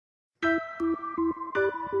I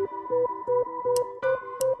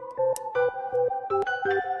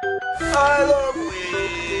love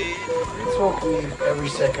weed. I smoke weed every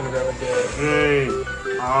second of every day. Hey,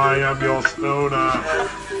 I am your stoner.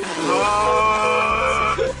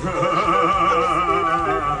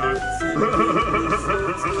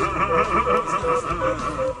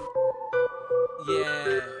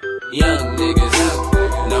 Yeah. Young niggas,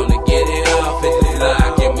 known to get it off at the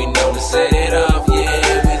block, and we known to set it off.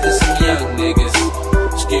 Yeah, we just some young niggas,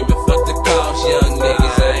 screaming fuck the cost. Young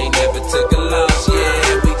niggas, I ain't never took a loss.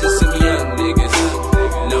 Yeah, we just some young niggas,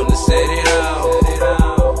 known to set it off,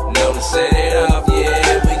 known to set it off.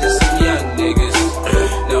 Yeah, we just some young niggas,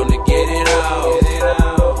 known to get it off,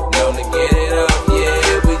 known to get it off.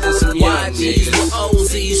 Yeah, we just some young niggas. with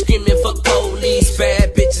OZ, screaming fuck police,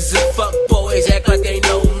 bad bitches and fuck boys, act like they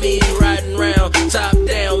know me. Riding round, top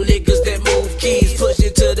down, niggas that move keys, push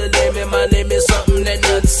it to the limit. My limit, something that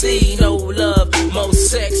none see. No love, more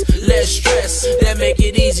sex, less stress. That make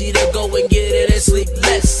it easy to go and get it and sleep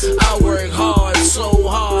less. I work hard, so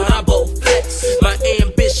hard, I both flex. My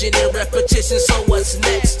ambition and repetition, so what's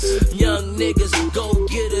next?